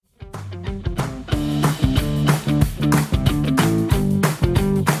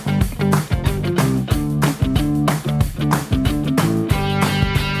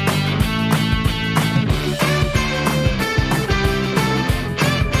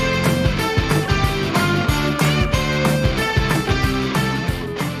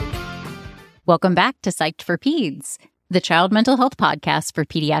Welcome back to Psyched for Peds, the child mental health podcast for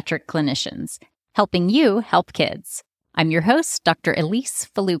pediatric clinicians, helping you help kids. I'm your host, Dr. Elise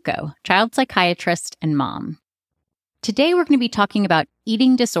Faluco, child psychiatrist and mom. Today, we're going to be talking about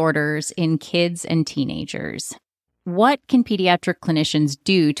eating disorders in kids and teenagers. What can pediatric clinicians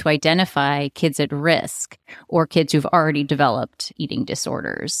do to identify kids at risk or kids who've already developed eating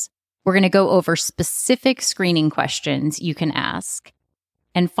disorders? We're going to go over specific screening questions you can ask.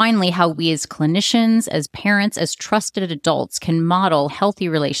 And finally, how we as clinicians, as parents, as trusted adults can model healthy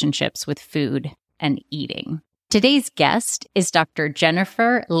relationships with food and eating. Today's guest is Dr.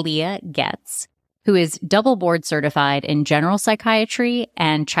 Jennifer Leah Goetz, who is double board certified in general psychiatry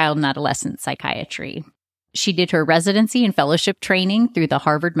and child and adolescent psychiatry. She did her residency and fellowship training through the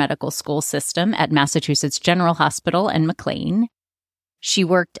Harvard Medical School system at Massachusetts General Hospital and McLean. She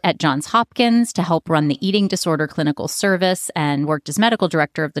worked at Johns Hopkins to help run the eating disorder clinical service and worked as medical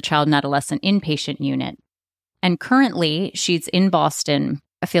director of the child and adolescent inpatient unit. And currently, she's in Boston,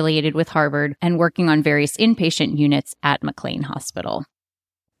 affiliated with Harvard, and working on various inpatient units at McLean Hospital.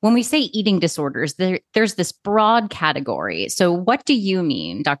 When we say eating disorders, there's this broad category. So what do you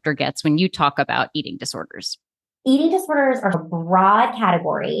mean, Dr. Goetz, when you talk about eating disorders? Eating disorders are a broad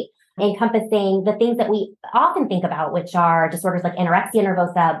category encompassing the things that we often think about, which are disorders like anorexia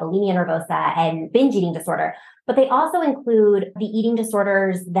nervosa, bulimia nervosa, and binge eating disorder. But they also include the eating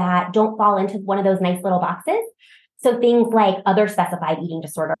disorders that don't fall into one of those nice little boxes. So things like other specified eating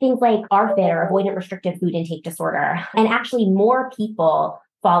disorder, things like ARFID or avoidant restrictive food intake disorder. And actually more people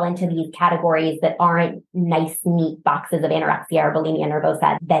fall into these categories that aren't nice, neat boxes of anorexia or bulimia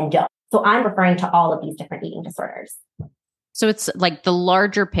nervosa than don't. So I'm referring to all of these different eating disorders. So it's like the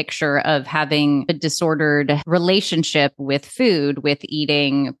larger picture of having a disordered relationship with food, with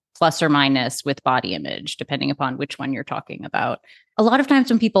eating, plus or minus with body image, depending upon which one you're talking about. A lot of times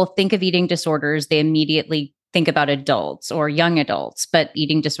when people think of eating disorders, they immediately think about adults or young adults, but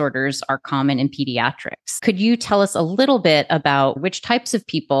eating disorders are common in pediatrics. Could you tell us a little bit about which types of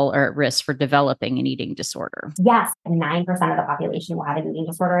people are at risk for developing an eating disorder? Yes, 9% of the population will have an eating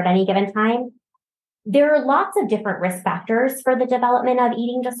disorder at any given time. There are lots of different risk factors for the development of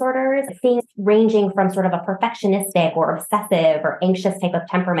eating disorders, things ranging from sort of a perfectionistic or obsessive or anxious type of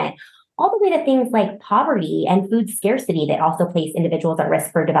temperament, all the way to things like poverty and food scarcity that also place individuals at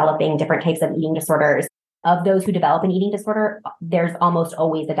risk for developing different types of eating disorders. Of those who develop an eating disorder, there's almost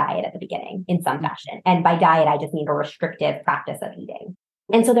always a diet at the beginning in some fashion. And by diet, I just mean a restrictive practice of eating.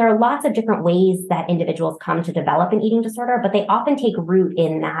 And so there are lots of different ways that individuals come to develop an eating disorder, but they often take root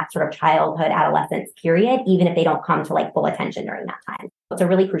in that sort of childhood, adolescence period, even if they don't come to like full attention during that time. It's a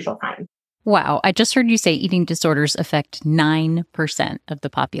really crucial time. Wow. I just heard you say eating disorders affect 9% of the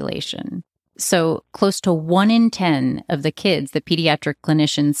population. So close to 1 in 10 of the kids that pediatric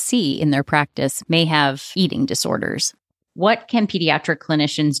clinicians see in their practice may have eating disorders. What can pediatric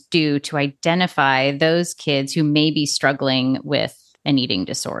clinicians do to identify those kids who may be struggling with an eating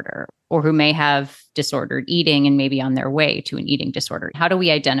disorder or who may have disordered eating and maybe on their way to an eating disorder? How do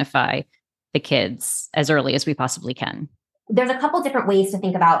we identify the kids as early as we possibly can? There's a couple different ways to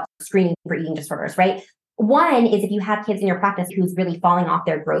think about screening for eating disorders, right? One is if you have kids in your practice who's really falling off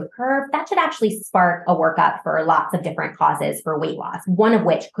their growth curve, that should actually spark a workup for lots of different causes for weight loss, one of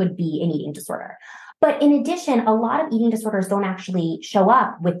which could be an eating disorder. But in addition, a lot of eating disorders don't actually show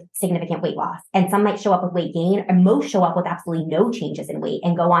up with significant weight loss. And some might show up with weight gain, and most show up with absolutely no changes in weight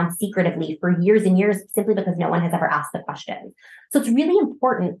and go on secretively for years and years simply because no one has ever asked the question. So it's really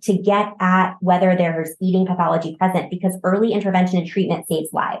important to get at whether there's eating pathology present because early intervention and treatment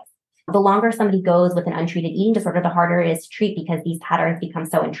saves lives. The longer somebody goes with an untreated eating disorder, the harder it is to treat because these patterns become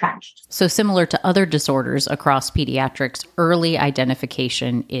so entrenched. So similar to other disorders across pediatrics, early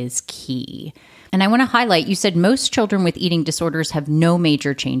identification is key. And I want to highlight, you said most children with eating disorders have no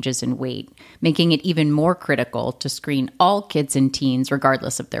major changes in weight, making it even more critical to screen all kids and teens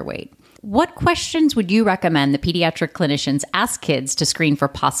regardless of their weight. What questions would you recommend the pediatric clinicians ask kids to screen for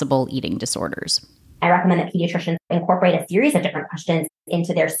possible eating disorders? I recommend that pediatricians incorporate a series of different questions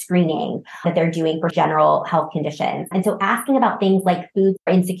into their screening that they're doing for general health conditions. And so asking about things like food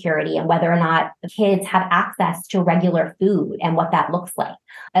insecurity and whether or not kids have access to regular food and what that looks like.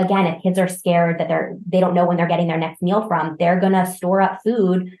 Again, if kids are scared that they don't know when they're getting their next meal from, they're going to store up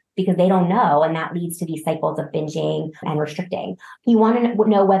food because they don't know. And that leads to these cycles of binging and restricting. You want to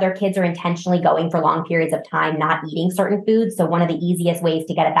know whether kids are intentionally going for long periods of time, not eating certain foods. So one of the easiest ways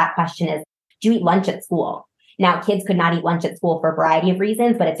to get at that question is, do you eat lunch at school? Now, kids could not eat lunch at school for a variety of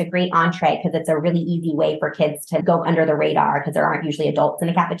reasons, but it's a great entree because it's a really easy way for kids to go under the radar because there aren't usually adults in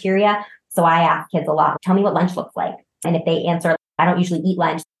the cafeteria. So I ask kids a lot, tell me what lunch looks like. And if they answer, I don't usually eat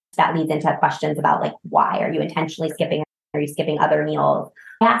lunch, That leads into questions about like, why are you intentionally skipping? Are you skipping other meals?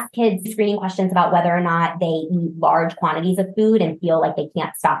 I ask kids screening questions about whether or not they eat large quantities of food and feel like they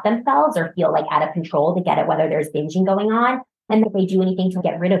can't stop themselves or feel like out of control to get it, whether there's binging going on. And if they do anything to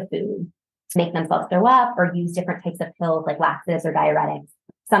get rid of food, to make themselves throw up or use different types of pills like laxatives or diuretics.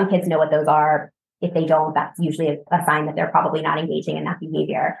 Some kids know what those are. If they don't, that's usually a sign that they're probably not engaging in that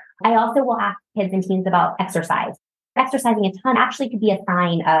behavior. I also will ask kids and teens about exercise. Exercising a ton actually could be a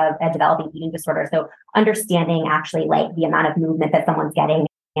sign of a developing eating disorder. So understanding actually like the amount of movement that someone's getting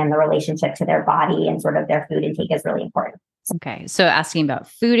and the relationship to their body and sort of their food intake is really important. Okay. So asking about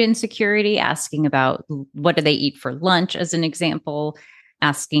food insecurity, asking about what do they eat for lunch as an example,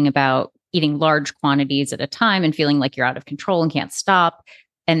 asking about eating large quantities at a time and feeling like you're out of control and can't stop.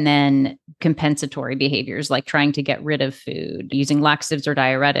 And then compensatory behaviors like trying to get rid of food, using laxatives or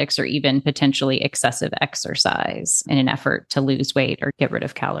diuretics, or even potentially excessive exercise in an effort to lose weight or get rid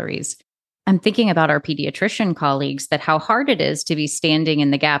of calories. I'm thinking about our pediatrician colleagues, that how hard it is to be standing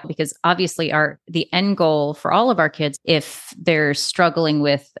in the gap, because obviously the end goal for all of our kids, if they're struggling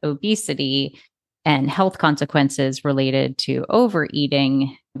with obesity and health consequences related to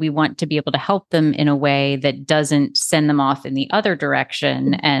overeating, we want to be able to help them in a way that doesn't send them off in the other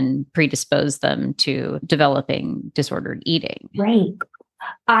direction and predispose them to developing disordered eating. Right.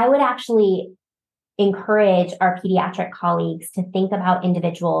 I would actually encourage our pediatric colleagues to think about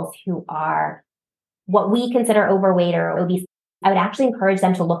individuals who are what we consider overweight or obese. I would actually encourage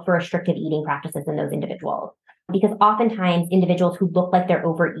them to look for restrictive eating practices in those individuals. Because oftentimes individuals who look like they're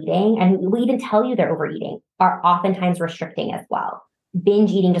overeating and who will even tell you they're overeating are oftentimes restricting as well.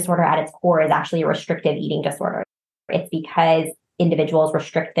 Binge eating disorder at its core is actually a restrictive eating disorder. It's because individuals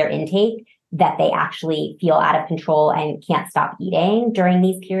restrict their intake that they actually feel out of control and can't stop eating during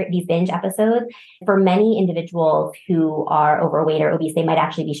these binge episodes. For many individuals who are overweight or obese, they might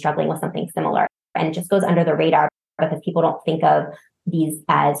actually be struggling with something similar. And it just goes under the radar because people don't think of these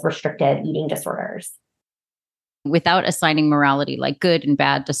as restrictive eating disorders. Without assigning morality like good and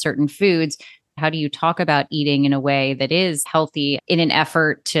bad to certain foods, how do you talk about eating in a way that is healthy in an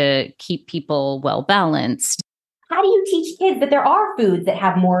effort to keep people well balanced? How do you teach kids that there are foods that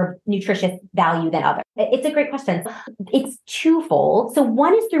have more nutritious value than others? It's a great question. It's twofold. So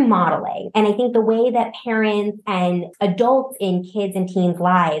one is through modeling. And I think the way that parents and adults in kids and teens'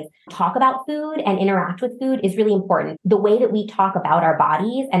 lives talk about food and interact with food is really important. The way that we talk about our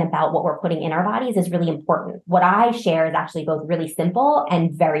bodies and about what we're putting in our bodies is really important. What I share is actually both really simple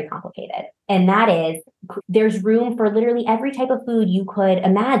and very complicated. And that is, there's room for literally every type of food you could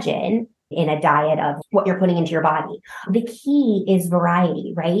imagine in a diet of what you're putting into your body. The key is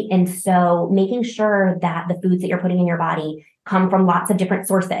variety, right? And so making sure that the foods that you're putting in your body come from lots of different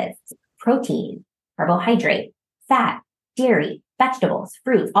sources: protein, carbohydrate, fat, dairy, vegetables,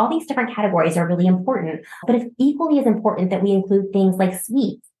 fruits. All these different categories are really important, but it's equally as important that we include things like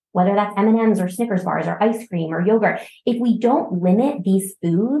sweets, whether that's M&Ms or Snickers bars or ice cream or yogurt. If we don't limit these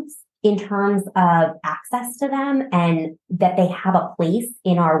foods in terms of access to them and that they have a place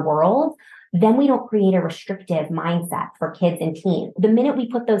in our world, then we don't create a restrictive mindset for kids and teens. The minute we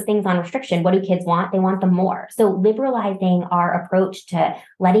put those things on restriction, what do kids want? They want them more. So liberalizing our approach to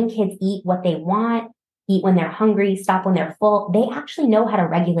letting kids eat what they want, eat when they're hungry, stop when they're full, they actually know how to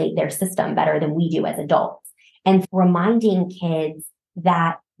regulate their system better than we do as adults. And reminding kids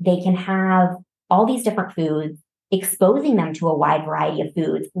that they can have all these different foods, exposing them to a wide variety of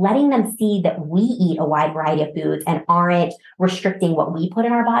foods, letting them see that we eat a wide variety of foods and aren't restricting what we put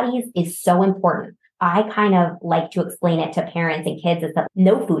in our bodies is so important. I kind of like to explain it to parents and kids is that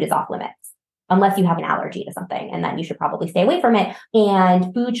no food is off limits unless you have an allergy to something, and then you should probably stay away from it.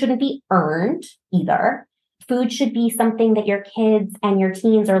 And food shouldn't be earned either. Food should be something that your kids and your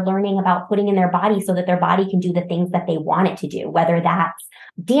teens are learning about putting in their body so that their body can do the things that they want it to do, whether that's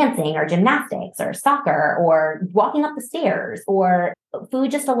dancing or gymnastics or soccer or walking up the stairs, or food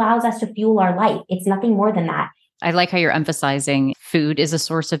just allows us to fuel our life. It's nothing more than that. I like how you're emphasizing food is a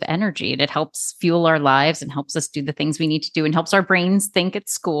source of energy and it helps fuel our lives and helps us do the things we need to do and helps our brains think at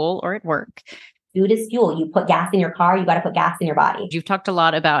school or at work. Food is fuel. You put gas in your car, you got to put gas in your body. You've talked a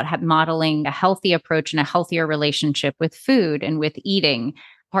lot about modeling a healthy approach and a healthier relationship with food and with eating.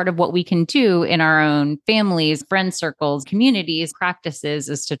 Part of what we can do in our own families, friend circles, communities, practices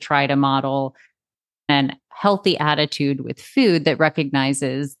is to try to model an healthy attitude with food that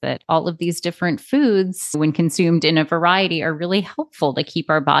recognizes that all of these different foods, when consumed in a variety, are really helpful to keep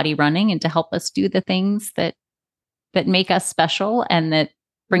our body running and to help us do the things that make us special and that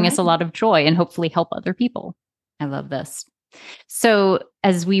bring us a lot of joy and hopefully help other people. I love this. So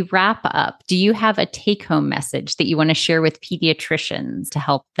As we wrap up, do you have a take-home message that you want to share with pediatricians to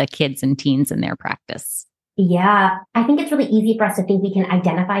help the kids and teens in their practice? Yeah, I think it's really easy for us to think we can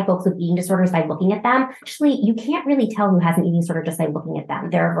identify folks with eating disorders by looking at them. Actually, you can't really tell who has an eating disorder just by looking at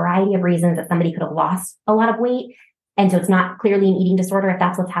them. There are a variety of reasons that somebody could have lost a lot of weight. And so it's not clearly an eating disorder if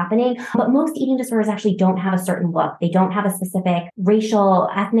that's what's happening. But most eating disorders actually don't have a certain look. They don't have a specific racial,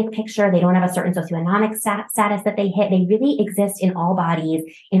 ethnic picture. They don't have a certain socioeconomic status that they hit. They really exist in all bodies,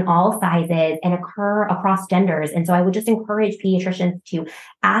 in all sizes, and occur across genders. And so I would just encourage pediatricians to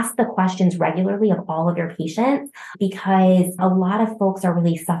ask the questions regularly of all of your patients, because a lot of folks are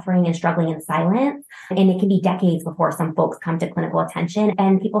really suffering and struggling in silence. And it can be decades before some folks come to clinical attention,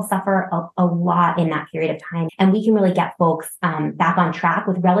 and people suffer a lot in that period of time. And we can really get folks back on track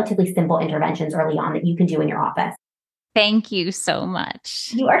with relatively simple interventions early on that you can do in your office. Thank you so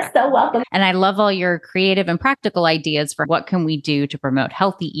much. You are so welcome. And I love all your creative and practical ideas for what can we do to promote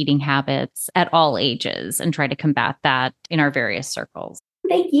healthy eating habits at all ages and try to combat that in our various circles.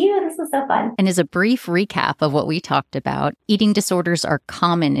 Thank you. This was so fun. And as a brief recap of what we talked about, eating disorders are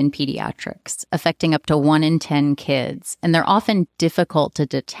common in pediatrics, affecting up to 1 in 10 kids, and they're often difficult to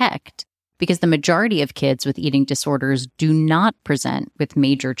detect because the majority of kids with eating disorders do not present with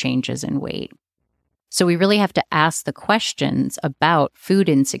major changes in weight. So we really have to ask the questions about food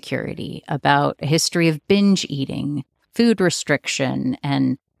insecurity, about a history of binge eating, food restriction,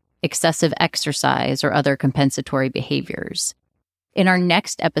 and excessive exercise or other compensatory behaviors. In our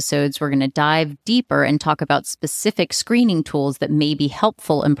next episodes, we're going to dive deeper and talk about specific screening tools that may be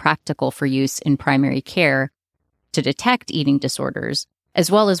helpful and practical for use in primary care to detect eating disorders, as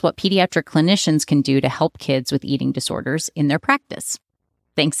well as what pediatric clinicians can do to help kids with eating disorders in their practice.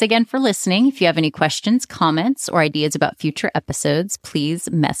 Thanks again for listening. If you have any questions, comments, or ideas about future episodes, please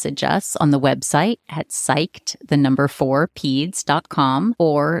message us on the website at psyched4peds.com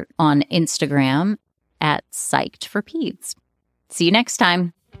or on Instagram at psyched4peds. See you next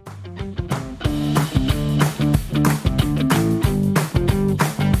time.